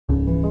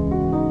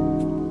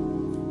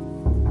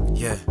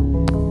Yeah.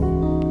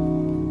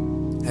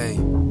 Hey.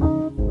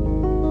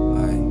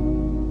 Alright.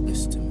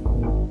 Listen to me.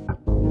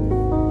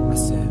 I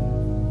said,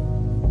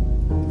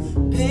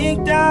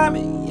 pink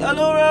diamond,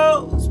 yellow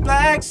rose,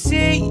 black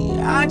sea.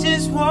 I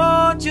just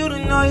want you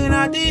to know you're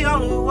not the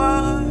only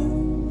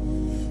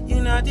one.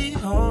 You're not the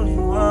only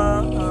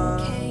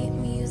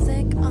one.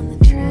 Music on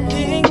the track.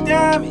 Pink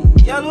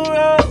diamond, yellow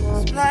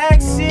rose,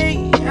 black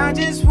sea. I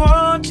just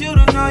want you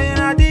to know you're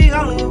not the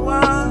only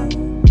one.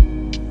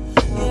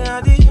 You're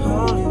not the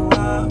only one.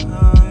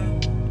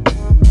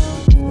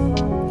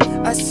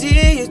 I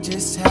see it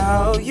just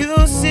how you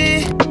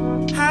see.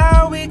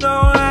 How we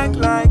gon' act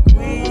like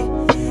we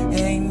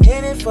ain't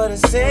in it for the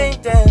same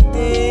damn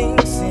thing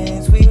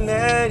since we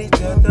met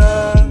each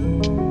other.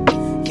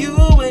 You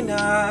and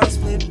I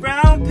split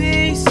round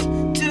piece,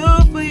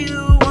 2 for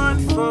you, 1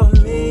 for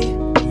me.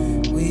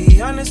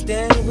 We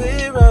understand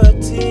we're a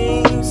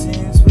team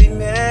since we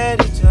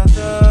met each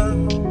other.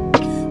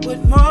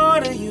 What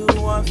more do you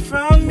want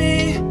from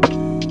me?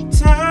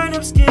 Turn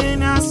up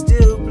skin, I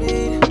still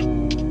bleed.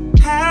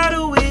 How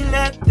do we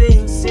let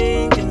things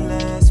sink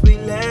unless we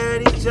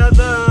let each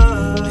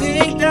other?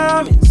 Pink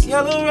diamonds,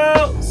 yellow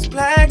rose,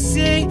 black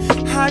sea.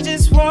 I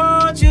just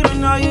want you to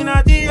know you're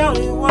not the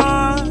only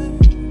one.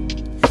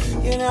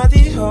 You're not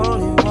the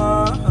only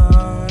one.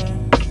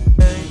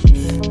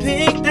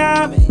 Pink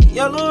diamond,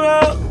 yellow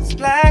rose,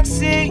 black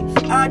sea.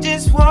 I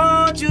just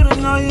want you to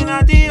know you're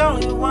not the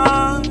only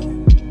one.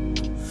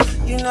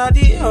 You're not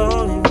the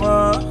only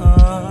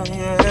one,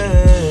 yeah.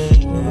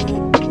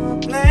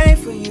 Blame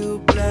for you,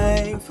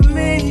 blame for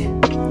me.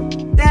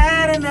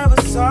 That I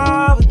never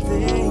saw a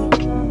thing.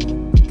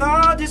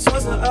 Thought this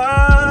was a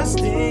us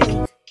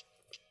thing.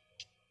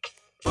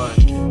 But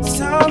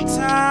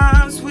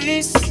sometimes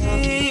we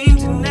seem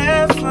to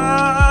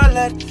never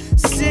let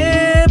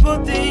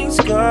simple things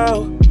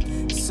go.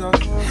 So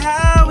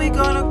how we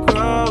gonna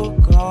grow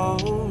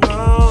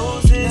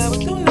roses? Never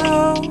do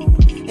know.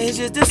 It's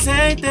just the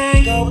same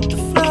thing, go with the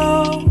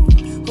flow.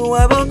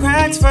 Whoever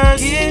cracks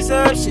first gives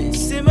up, shit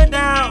simmer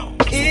down.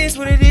 It's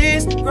what it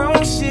is,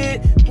 grown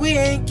shit. We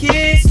ain't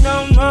kids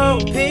no more.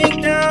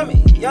 Pink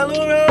diamond,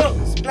 yellow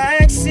rose,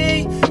 black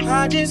sea.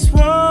 I just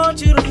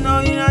want you to know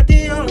you're not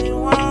the only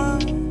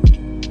one.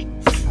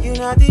 You're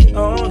not the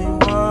only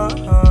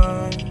one.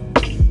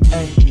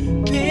 Ay.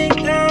 Pink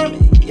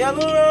diamond,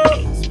 yellow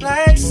rose,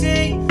 black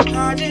sea.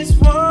 I just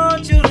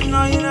want you to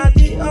know you're not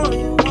the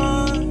only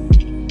one.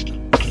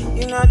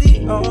 You're not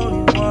the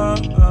only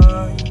one,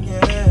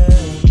 yeah.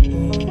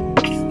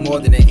 More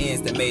than the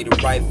ends that made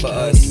it right for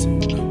us.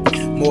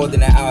 More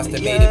than the outs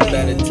that made it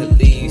better to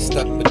leave.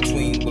 Stuck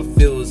between what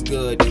feels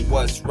good and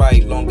what's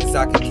right. Long as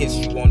I can kiss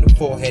you on the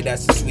forehead,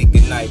 that's a sweet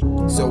goodnight.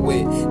 So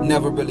it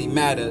never really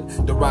mattered.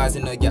 The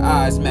rising of your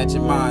eyes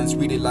matching minds.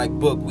 Read it like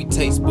book, we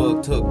taste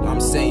booked, hooked. I'm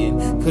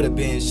saying, could've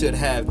been, should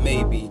have,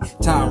 maybe.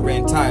 Time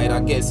ran tired, I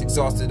guess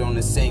exhausted on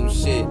the same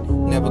shit.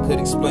 Never could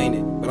explain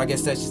it, but I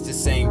guess that's just the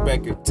same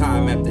record.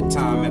 Time after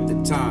time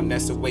after time,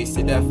 that's a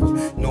wasted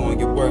effort. Knowing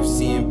your worth,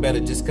 seeing better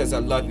just cause I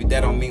love you,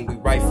 that don't mean we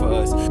right for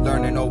us.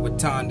 Learning over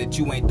time that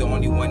you ain't the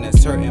only one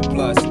that's hurting.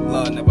 Plus,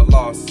 love never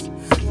lost.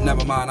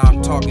 Never mind,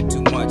 I'm talking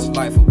too much.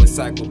 Life of a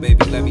cycle,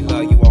 baby, let me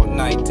love you all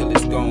night till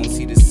it's gone.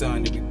 See the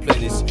sun to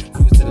replenish.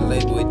 Fruits of the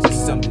label, it's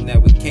just something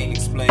that we can't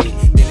explain.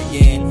 Then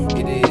again,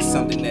 it is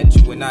something that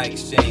you and I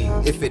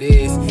exchange. If it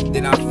is,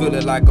 then I feel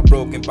it like a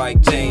broken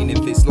bike chain.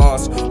 If it's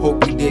lost,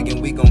 hope we dig and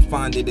we gon'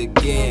 find it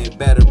again.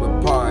 Better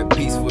apart,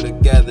 peaceful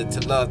together,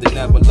 to love that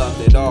never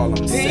loved at all,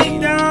 I'm saying.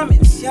 Pink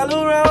diamonds,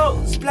 yellow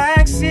rose,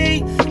 black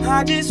sea.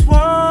 I just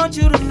want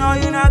you to know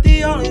you're not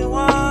the only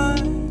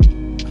one.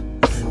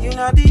 You're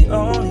not the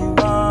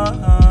only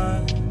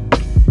one.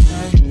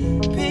 Hey.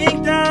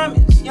 Pink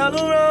diamonds,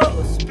 yellow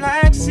rose,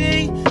 black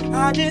sea.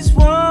 I just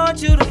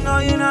want you to know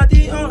you're not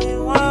the only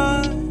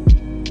one.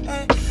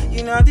 Hey.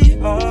 You're not the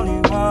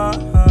only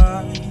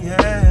one,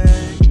 yeah.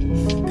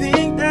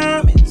 Pink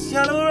diamonds,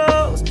 yellow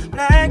rose,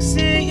 black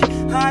sea.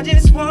 I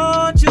just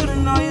want you to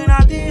know you're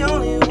not the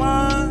only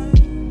one.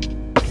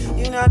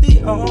 You're not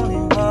the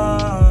only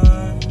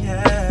one,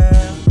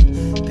 yeah.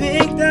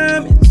 Pink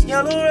diamonds,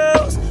 yellow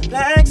rose,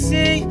 black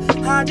sea.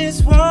 I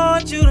just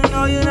want you to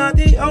know you're not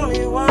the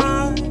only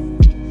one.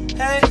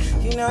 Hey,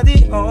 you're not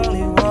the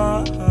only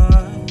one,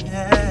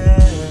 yeah.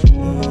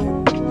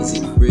 Is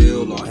it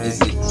real or is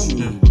it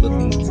true?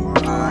 Looking into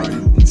my eye,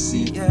 you can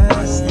see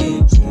my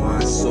skin to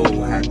my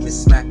soul. Had to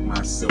smack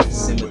myself,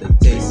 similar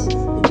taste.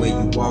 The way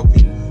you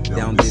walking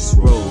down this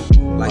road,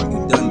 like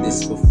you done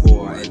this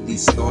before. At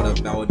least thought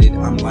about it.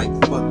 I'm like,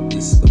 fuck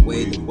this. The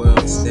way the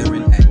world's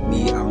staring at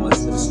me, I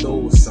must have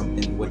stole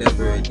something.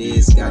 Whatever it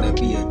is, gotta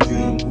be a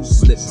dream. Who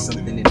slipped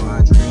something in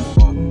my drink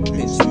or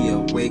pinch me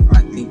awake?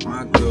 I think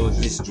my girl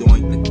just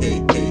joined the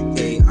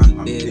KKK.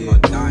 I'm dead or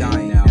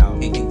dying now.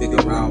 Can't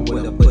figure out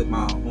where to put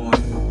my on.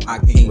 I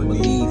can't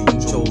believe you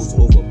chose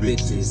over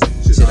bitches.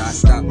 Should I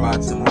stop by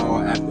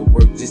tomorrow after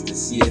work just to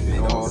see if it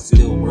all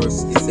still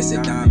works? It's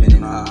a diamond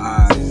in her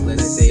eyes.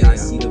 Let's say I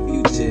see the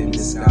future in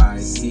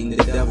disguise. Seeing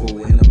the devil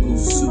in a blue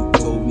suit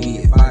told me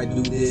if I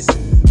do this,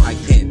 I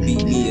can't be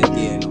me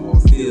again or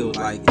feel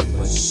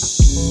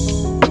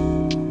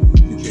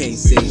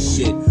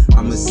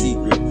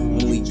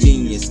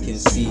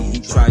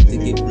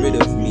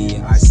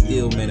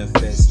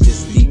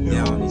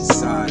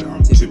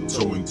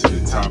tiptoeing to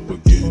the top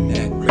again.